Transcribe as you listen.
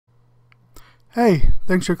Hey,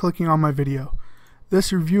 thanks for clicking on my video.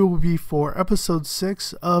 This review will be for episode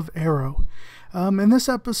 6 of Arrow. In this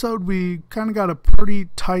episode, we kind of got a pretty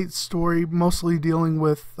tight story, mostly dealing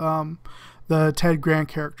with the Ted Grant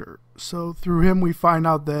character. So through him, we find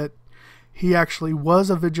out that he actually was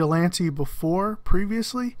a vigilante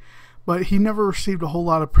previously, but he never received a whole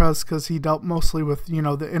lot of press because he dealt mostly with,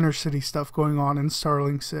 the inner city stuff going on in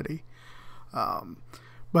Starling City.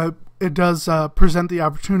 But it does present the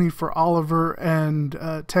opportunity for Oliver and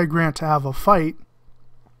Ted Grant to have a fight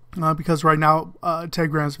because right now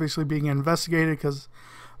Ted Grant is basically being investigated because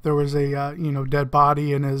there was a dead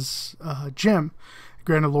body in his gym.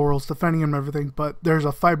 Granted, Laurel's defending him and everything, but there's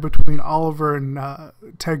a fight between Oliver and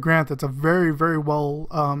Ted Grant that's a very, very well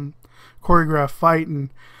choreographed fight. And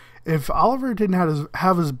if Oliver didn't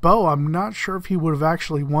have his bow, I'm not sure if he would have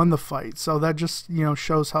actually won the fight. So that just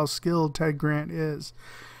shows how skilled Ted Grant is.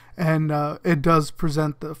 And it does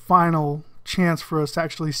present the final chance for us to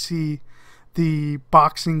actually see the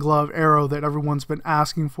boxing glove Arrow that everyone's been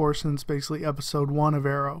asking for since basically episode 1 of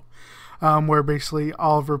Arrow, where basically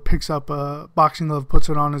Oliver picks up a boxing glove, puts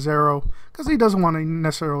it on his Arrow, because he doesn't want to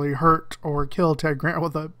necessarily hurt or kill Ted Grant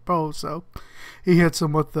with a bow, so he hits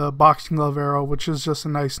him with the boxing glove Arrow, which is just a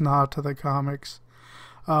nice nod to the comics.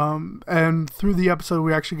 And through the episode,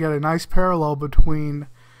 we actually get a nice parallel between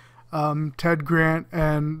Ted Grant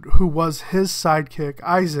and who was his sidekick,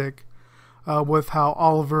 Isaac, with how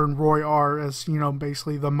Oliver and Roy are as,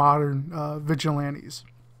 basically the modern vigilantes.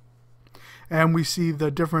 And we see the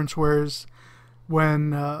difference, whereas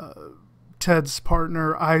when Ted's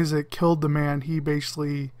partner, Isaac, killed the man, he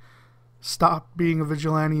basically stopped being a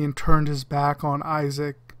vigilante and turned his back on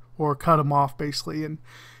Isaac, or cut him off, basically. And,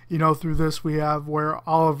 through this we have where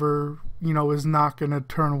Oliver, is not going to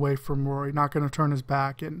turn away from Roy, not going to turn his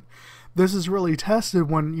back. And this is really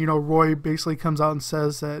tested when, Roy basically comes out and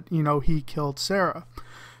says that, he killed Sara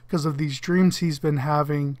because of these dreams he's been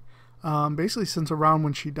having basically since around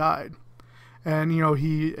when she died. And,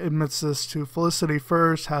 he admits this to Felicity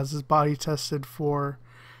first, has his body tested for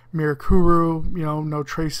Mirakuru, no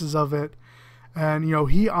traces of it. And,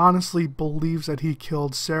 he honestly believes that he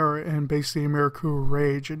killed Sara in basically a Mirakuru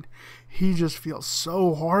rage. And he just feels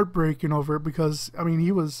so heartbroken over it because,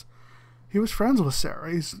 he was friends with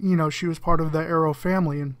Sara. She was part of the Arrow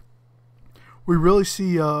family. And we really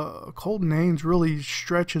see Colton Haynes really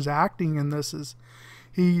stretch his acting in this. As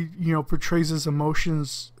he, portrays his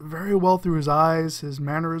emotions very well through his eyes, his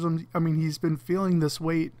mannerisms. He's been feeling this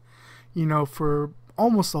weight, for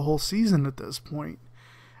almost the whole season at this point.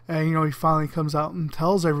 And, he finally comes out and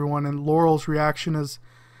tells everyone, and Laurel's reaction is,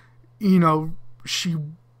 she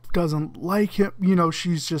doesn't like him.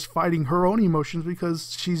 She's just fighting her own emotions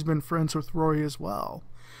because she's been friends with Roy as well.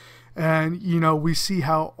 And, we see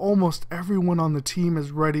how almost everyone on the team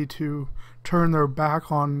is ready to turn their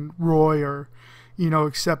back on Roy or,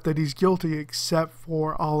 accept that he's guilty, except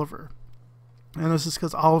for Oliver. And this is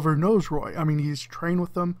because Oliver knows Roy. He's trained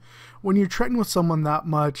with them. When you train with someone that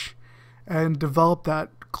much and develop that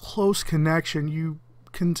close connection, you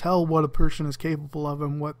can tell what a person is capable of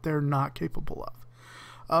and what they're not capable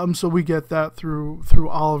of. So we get that through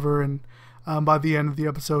Oliver, and by the end of the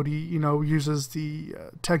episode, he uses the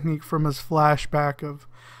technique from his flashback of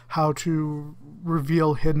how to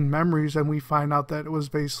reveal hidden memories, and we find out that it was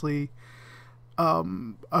basically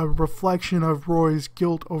a reflection of Roy's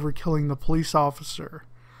guilt over killing the police officer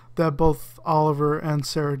that both Oliver and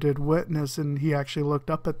Sara did witness, and he actually looked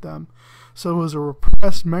up at them. So it was a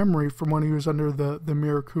repressed memory from when he was under the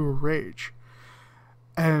Mirakuru rage.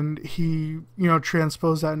 And he,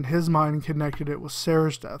 transposed that in his mind and connected it with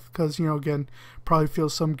Sara's death. Because, again, probably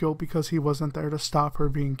feels some guilt because he wasn't there to stop her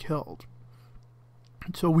being killed.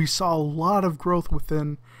 So we saw a lot of growth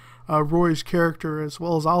within Roy's character as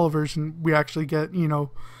well as Oliver's. And we actually get,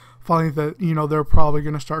 finally that, they're probably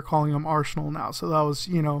going to start calling him Arsenal now. So that was,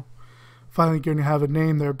 finally going to have a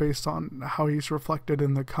name there based on how he's reflected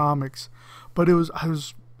in the comics. But it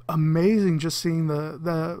was amazing just seeing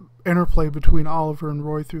the interplay between Oliver and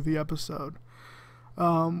Roy through the episode.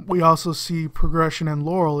 We also see progression in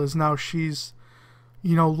Laurel, as now she's,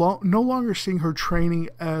 no longer seeing her training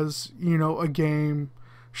as, a game.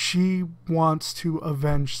 She wants to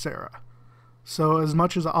avenge Sara. So as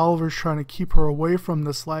much as Oliver's trying to keep her away from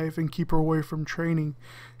this life and keep her away from training,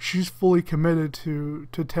 she's fully committed to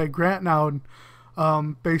Ted Grant now.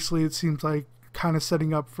 And basically it seems like kind of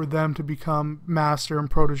setting up for them to become master and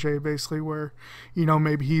protege, basically, where,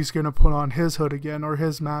 maybe he's going to put on his hood again or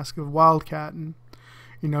his mask of Wildcat, and,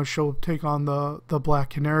 she'll take on the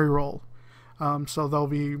Black Canary role. So they'll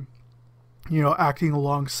be, acting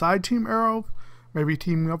alongside Team Arrow, maybe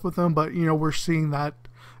teaming up with them, but, we're seeing that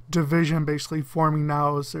division basically forming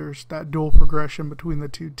now, as there's that dual progression between the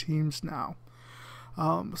two teams now.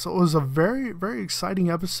 So it was a very, very exciting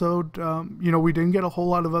episode. We didn't get a whole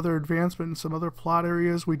lot of other advancement in some other plot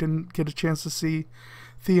areas. We didn't get a chance to see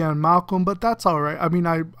Thea and Malcolm, but that's all right. I mean,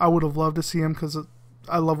 I would have loved to see them because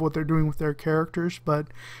I love what they're doing with their characters, but,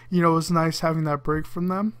 it was nice having that break from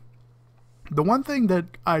them. The one thing that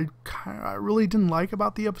I really didn't like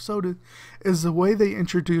about the episode is the way they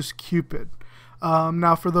introduced Cupid.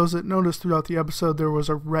 Now, for those that noticed throughout the episode, there was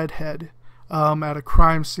a redhead at a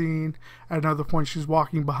crime scene. At another point, she's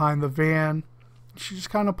walking behind the van. She just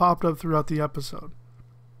kind of popped up throughout the episode.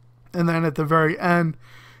 And then at the very end,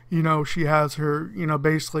 she has her,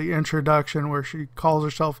 basically introduction where she calls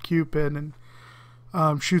herself Cupid and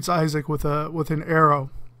shoots Isaac with an arrow.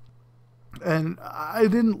 And I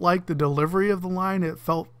didn't like the delivery of the line. It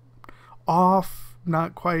felt off,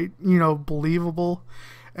 not quite, believable,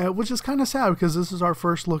 which is kind of sad because this is our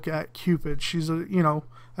first look at Cupid. She's a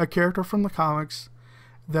character from the comics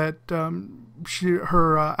that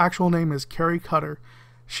her actual name is Carrie Cutter.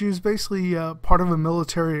 She was basically part of a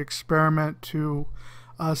military experiment to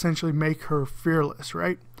essentially make her fearless,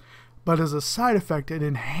 right? But as a side effect, it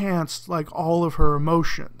enhanced like all of her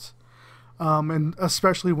emotions. And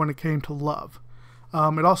especially when it came to love.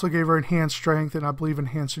 It also gave her enhanced strength and I believe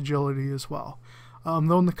enhanced agility as well.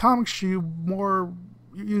 Though in the comics she more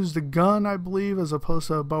used a gun, I believe, as opposed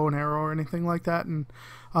to a bow and arrow or anything like that, and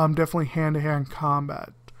definitely hand-to-hand combat.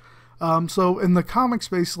 So in the comics,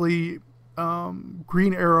 basically,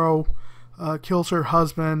 Green Arrow kills her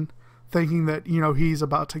husband, thinking that he's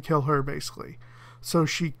about to kill her, basically. So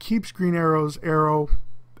she keeps Green Arrow's arrow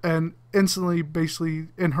and instantly, basically,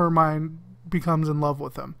 in her mind, becomes in love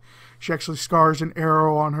with him. She actually scars an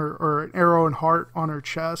arrow on her, or an arrow and heart on her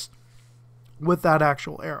chest with that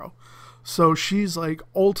actual arrow. So she's like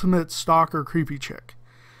ultimate stalker creepy chick.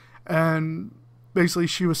 And basically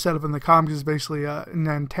she was set up in the comics as basically an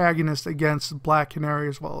antagonist against Black Canary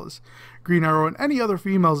as well as Green Arrow and any other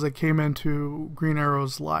females that came into Green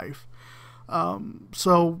Arrow's life.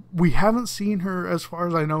 So we haven't seen her, as far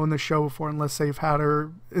as I know, in the show before, unless they've had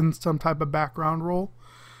her in some type of background role.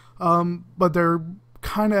 But they're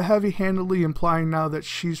kind of heavy-handedly implying now that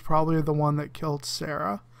she's probably the one that killed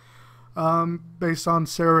Sara. Based on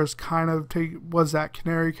Sarah's was that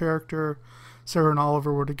Canary character. Sara and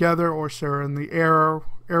Oliver were together, or Sara and the Arrow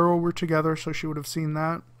were together, so she would have seen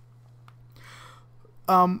that.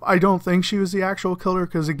 I don't think she was the actual killer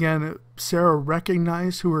because, again, Sara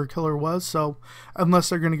recognized who her killer was. So unless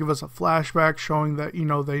they're going to give us a flashback showing that,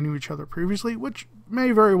 they knew each other previously, which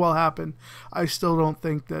may very well happen, I still don't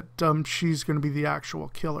think that she's going to be the actual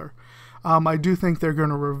killer. I do think they're going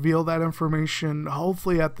to reveal that information,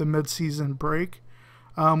 hopefully at the mid-season break,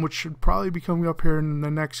 which should probably be coming up here in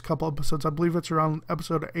the next couple episodes. I believe it's around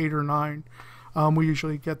episode 8 or 9. We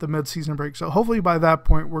usually get the mid-season break. So hopefully by that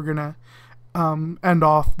point we're going to end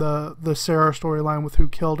off the Sara storyline with who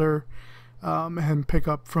killed her, and pick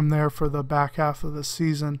up from there for the back half of the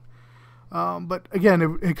season. But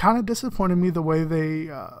again, it kind of disappointed me the way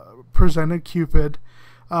they presented Cupid.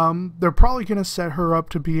 They're probably going to set her up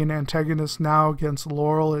to be an antagonist now against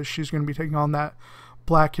Laurel, as she's going to be taking on that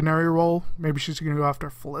Black Canary role. Maybe she's going to go after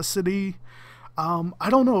Felicity. I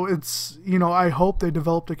don't know. It's, I hope they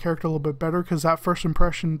developed the character a little bit better, because that first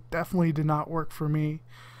impression definitely did not work for me.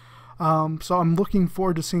 So I'm looking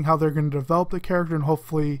forward to seeing how they're going to develop the character, and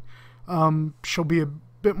hopefully she'll be a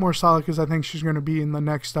bit more solid, because I think she's going to be in the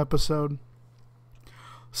next episode.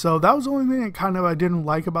 So that was the only thing that I didn't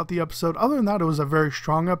like about the episode. Other than that, it was a very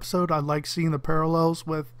strong episode. I like seeing the parallels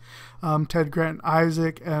with Ted Grant,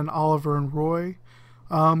 Isaac, and Oliver and Roy.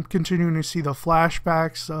 Continuing to see the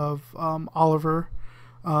flashbacks of Oliver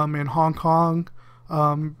in Hong Kong,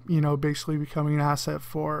 basically becoming an asset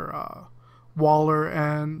for Waller,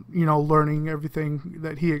 and learning everything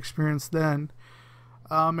that he experienced then,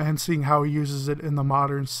 and seeing how he uses it in the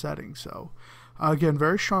modern setting. So again,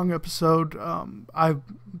 very strong episode. I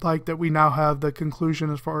like that we now have the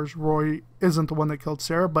conclusion as far as Roy isn't the one that killed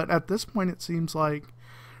Sara, but at this point it seems like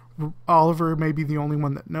Oliver may be the only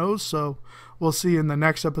one that knows. So we'll see in the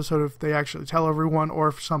next episode if they actually tell everyone, or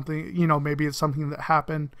if something, maybe it's something that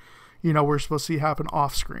happened, we're supposed to see happen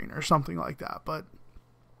off screen or something like that. But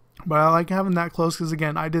I like having that close, because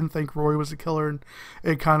again, I didn't think Roy was a killer, and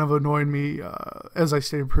it kind of annoyed me, as I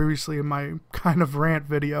stated previously in my kind of rant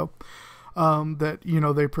video, that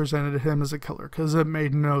they presented him as a killer, because it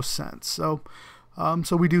made no sense. So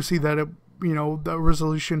we do see that the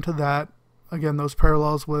resolution to that, again, those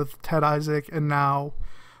parallels with Ted, Isaac, and now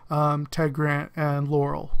Ted Grant and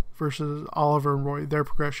Laurel versus Oliver and Roy, their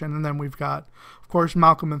progression. And then we've got, of course,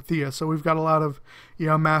 Malcolm and Thea. So we've got a lot of,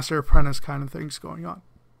 master apprentice kind of things going on.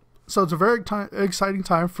 So it's a very exciting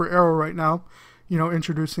time for Arrow right now,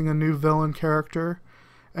 introducing a new villain character.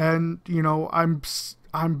 And, I'm just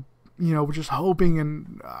hoping,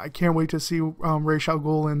 and I can't wait to see Ra's al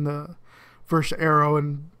Ghul in the first Arrow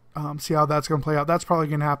and see how that's going to play out. That's probably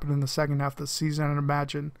going to happen in the second half of the season, and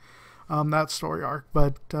imagine that story arc.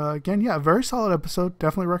 But again, yeah, very solid episode.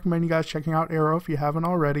 Definitely recommend you guys checking out Arrow if you haven't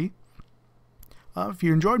already. If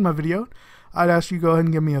you enjoyed my video, I'd ask you to go ahead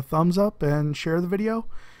and give me a thumbs up and share the video.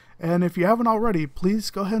 And if you haven't already,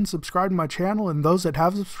 please go ahead and subscribe to my channel. And those that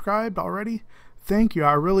have subscribed already, thank you.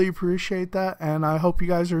 I really appreciate that. And I hope you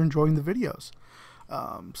guys are enjoying the videos.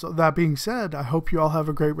 So that being said, I hope you all have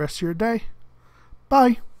a great rest of your day.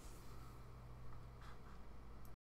 Bye.